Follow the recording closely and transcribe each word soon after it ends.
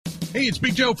Hey, it's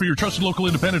Big Joe for your trusted local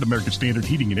independent American Standard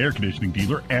heating and air conditioning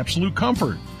dealer, Absolute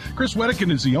Comfort. Chris Wedekin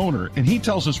is the owner, and he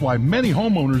tells us why many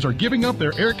homeowners are giving up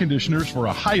their air conditioners for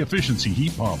a high-efficiency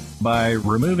heat pump. By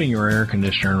removing your air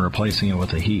conditioner and replacing it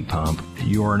with a heat pump,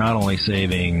 you are not only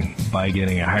saving by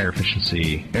getting a higher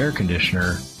efficiency air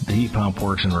conditioner, the heat pump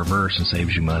works in reverse and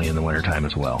saves you money in the wintertime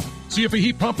as well. See if a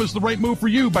heat pump is the right move for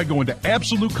you by going to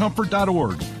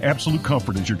AbsoluteComfort.org. Absolute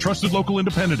Comfort is your trusted local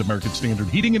independent American Standard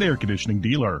heating and air conditioning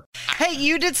dealer. Hey,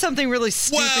 you did something really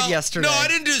stupid yesterday. No, I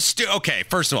didn't do okay,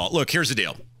 first of all, look, here's the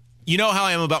deal. You know how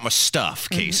I am about my stuff,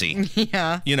 Casey.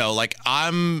 Yeah. You know, like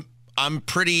I'm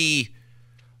pretty,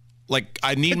 like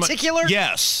I need particular?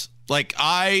 Yes. Like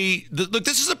look,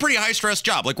 this is a pretty high stress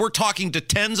job. Like we're talking to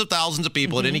tens of thousands of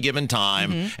people at any given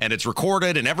time, and it's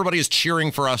recorded, and everybody is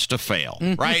cheering for us to fail,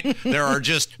 right? There are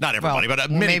just not everybody, but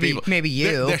many people. Maybe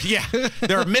you.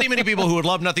 There are many people who would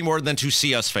love nothing more than to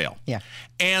see us fail. Yeah.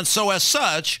 And so as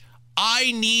such,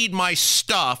 I need my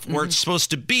stuff where it's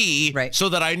supposed to be, so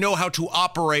that I know how to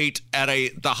operate at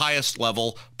the highest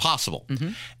level possible.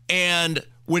 And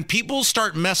when people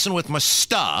start messing with my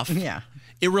stuff,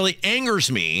 it really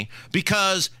angers me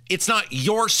because it's not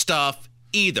your stuff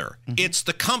either. It's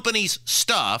the company's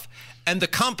stuff, and the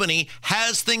company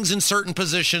has things in certain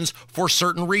positions for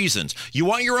certain reasons. You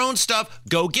want your own stuff,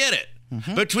 go get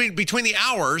it. Between the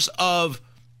hours of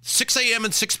 6 a.m.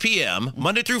 and 6 p.m.,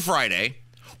 Monday through Friday,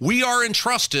 we are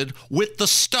entrusted with the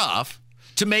stuff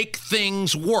to make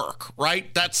things work,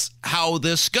 right? That's how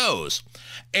this goes.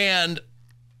 And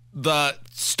the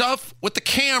stuff with the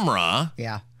camera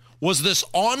was this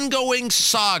ongoing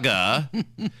saga,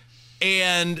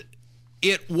 and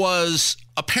it was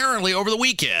apparently over the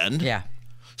weekend.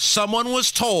 Someone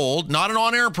was told, not an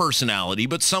on-air personality,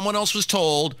 but someone else was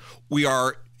told, we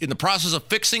are in the process of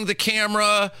fixing the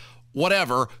camera,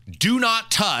 whatever. Do not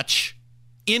touch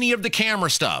any of the camera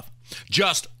stuff.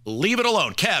 Just leave it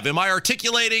alone. Kev, am I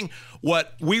articulating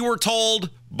what we were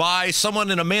told by someone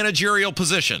in a managerial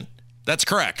position? That's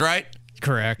correct, right?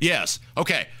 Correct. Yes.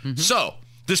 Okay. So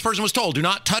this person was told, do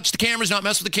not touch the cameras, not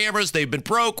mess with the cameras. They've been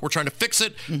broke. We're trying to fix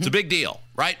it. It's a big deal,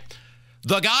 right?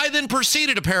 The guy then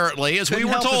proceeded, apparently, as we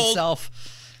were told,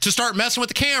 to start messing with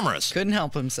the cameras. Couldn't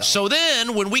help himself. So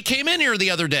then when we came in here the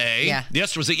other day,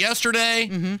 was it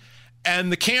yesterday?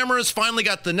 And the cameras finally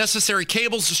got the necessary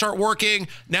cables to start working.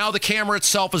 Now the camera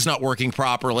itself is not working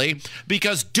properly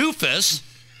because Doofus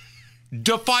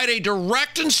defied a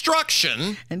direct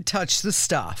instruction. And touched the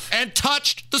stuff.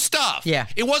 Yeah.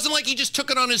 It wasn't like he just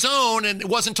took it on his own and it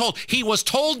wasn't told. He was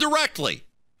told directly,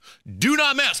 do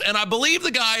not mess. And I believe the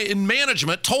guy in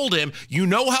management told him, you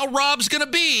know how Rob's going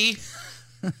to be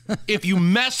if you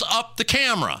mess up the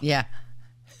camera. Yeah.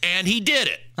 And he did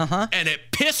it. And it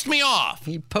pissed me off.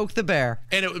 He poked the bear.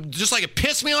 And it just like it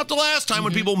pissed me off the last time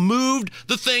when people moved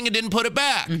the thing and didn't put it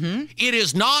back. It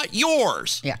is not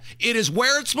yours. It is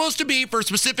where it's supposed to be for a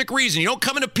specific reason. You don't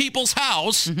come into people's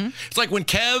house. It's like when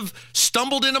Kev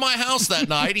stumbled into my house that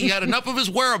night, he had enough of his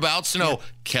whereabouts to know,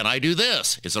 can I do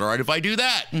this? Is it all right if I do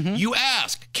that? You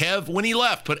ask. Kev, when he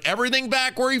left, put everything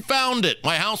back where he found it.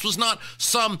 My house was not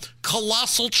some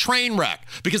colossal train wreck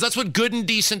because that's what good and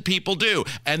decent people do.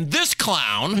 And this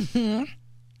clown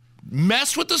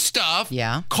messed with the stuff,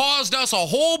 caused us a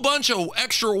whole bunch of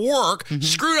extra work,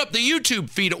 screwed up the YouTube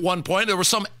feed at one point. There was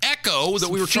some echo that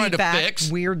we were trying to fix.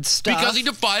 Weird stuff. Because he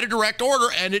defied a direct order,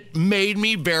 and it made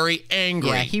me very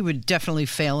angry. Yeah, he would definitely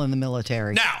fail in the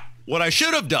military. Now, what I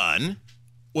should have done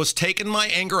was taken my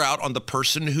anger out on the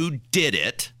person who did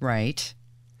it. Right.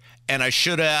 And I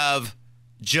should have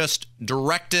just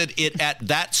directed it at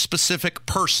that specific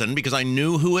person because I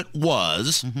knew who it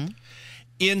was.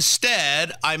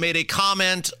 Instead, I made a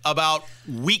comment about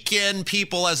weekend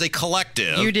people as a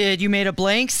collective. You did. You made a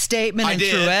blank statement and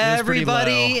threw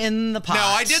everybody in the pot. Now,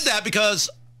 I did that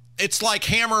because it's like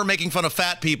Hammer making fun of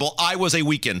fat people. I was a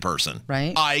weekend person.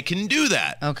 Right. I can do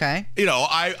that. Okay. You know,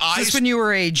 Is this when you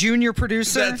were a junior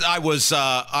producer? I was,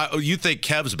 you think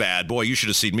Kev's bad. Boy, you should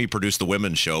have seen me produce the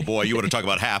women's show. Boy, you would have talked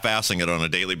about half-assing it on a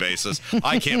daily basis.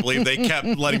 I can't believe they kept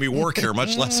letting me work here,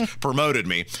 much less promoted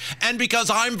me. And because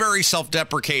I'm very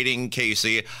self-deprecating,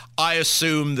 Casey, I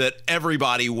assume that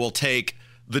everybody will take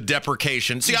the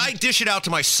deprecation. See, I dish it out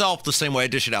to myself the same way I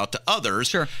dish it out to others.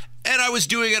 Sure. And I was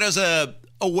doing it as a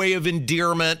way of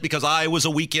endearment because I was a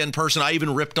weekend person. I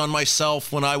even ripped on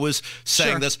myself when I was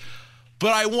saying this.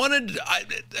 But I've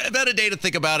had a day to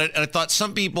think about it, and I thought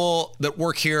some people that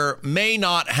work here may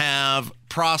not have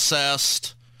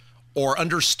processed or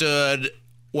understood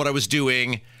what I was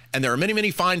doing and there are many,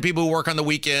 many fine people who work on the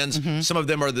weekends. Some of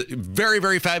them are the very,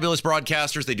 very fabulous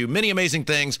broadcasters. They do many amazing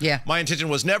things. Yeah. My intention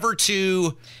was never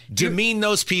to demean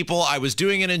those people. I was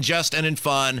doing it in jest and in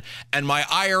fun, and my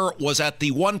ire was at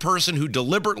the one person who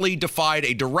deliberately defied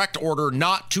a direct order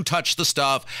not to touch the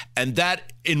stuff, and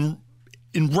that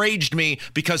enraged me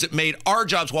because it made our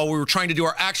jobs, while we were trying to do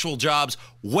our actual jobs,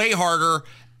 way harder.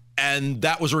 And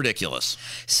that was ridiculous.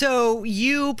 So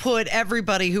you put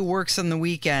everybody who works on the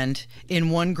weekend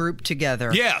in one group together.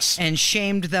 Yes. And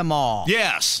shamed them all.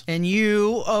 Yes. And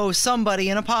you owe somebody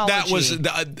an apology.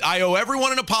 I owe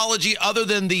everyone an apology other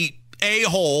than the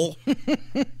a-hole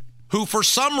who, for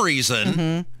some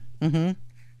reason,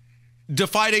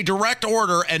 defied a direct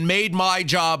order and made my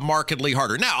job markedly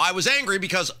harder. Now, I was angry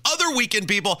because other weekend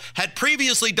people had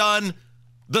previously done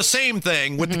the same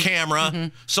thing with the camera.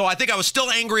 So I think I was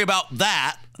still angry about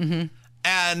that.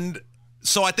 And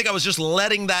so I think I was just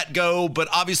letting that go. But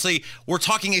obviously, we're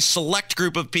talking a select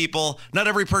group of people, not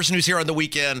every person who's here on the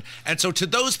weekend. And so to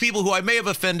those people who I may have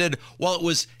offended, while it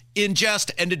was in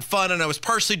jest and in fun, and I was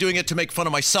partially doing it to make fun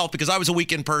of myself because I was a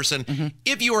weekend person,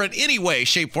 if you are in any way,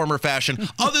 shape, form, or fashion,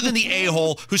 other than the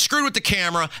a-hole who screwed with the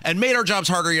camera and made our jobs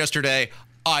harder yesterday,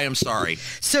 I am sorry.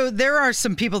 So there are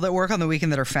some people that work on the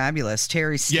weekend that are fabulous.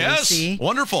 Terry Stacey. Yes,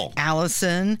 wonderful.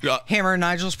 Allison. Hammer and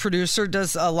Nigel's producer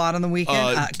does a lot on the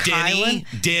weekend.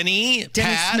 Denny,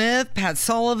 Pat Smith, Pat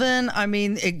Sullivan. I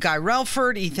mean, Guy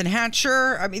Relford, Ethan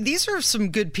Hatcher. I mean, these are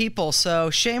some good people. So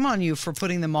shame on you for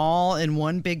putting them all in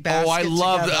one big basket. Oh, I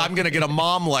love that. I'm going to get a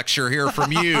mom lecture here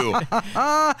from you.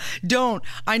 Don't.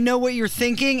 I know what you're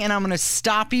thinking, and I'm going to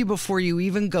stop you before you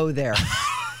even go there.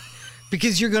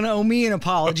 Because you're going to owe me an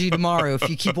apology tomorrow if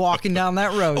you keep walking down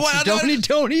that road. Well, so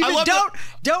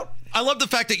don't. I love the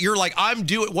fact that you're like,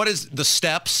 what is the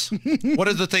steps? What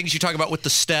are the things you talk about with the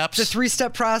steps? The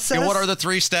 3-step process. And what are the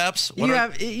 3 steps?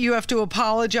 You have to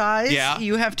apologize. Yeah.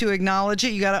 You have to acknowledge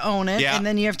it. You got to own it. Yeah. And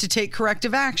then you have to take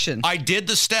corrective action. I did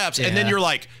the steps. Yeah. And then you're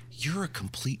like, you're a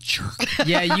complete jerk.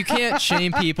 Yeah, you can't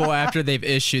shame people after they've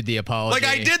issued the apology.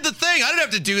 Like, I did the thing. I didn't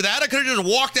have to do that. I could have just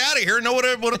walked out of here. No one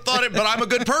would have thought it, but I'm a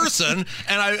good person.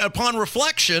 And I, upon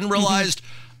reflection, realized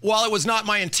while it was not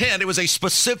my intent, it was a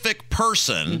specific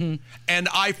person. And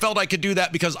I felt I could do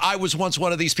that because I was once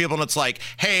one of these people. And it's like,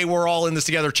 hey, we're all in this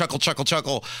together. Chuckle, chuckle,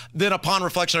 chuckle. Then upon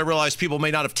reflection, I realized people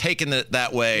may not have taken it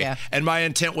that way. Yeah. And my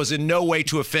intent was in no way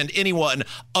to offend anyone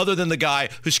other than the guy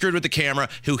who screwed with the camera,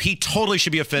 who he totally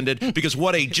should be offended because you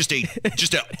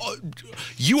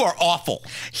are awful.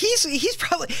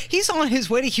 He's on his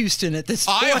way to Houston at this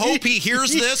point. I hope he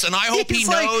hears this, and I hope he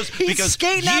knows, because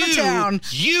skating out of town.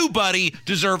 You, buddy,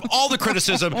 deserve all the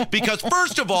criticism because,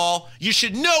 first of all, you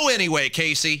should know anyway,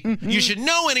 Casey. You should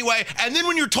know anyway. And then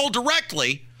when you're told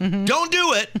directly, don't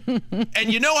do it,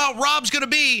 and you know how Rob's going to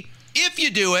be if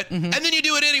you do it, and then you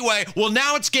do it anyway, well,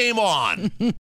 now it's game on.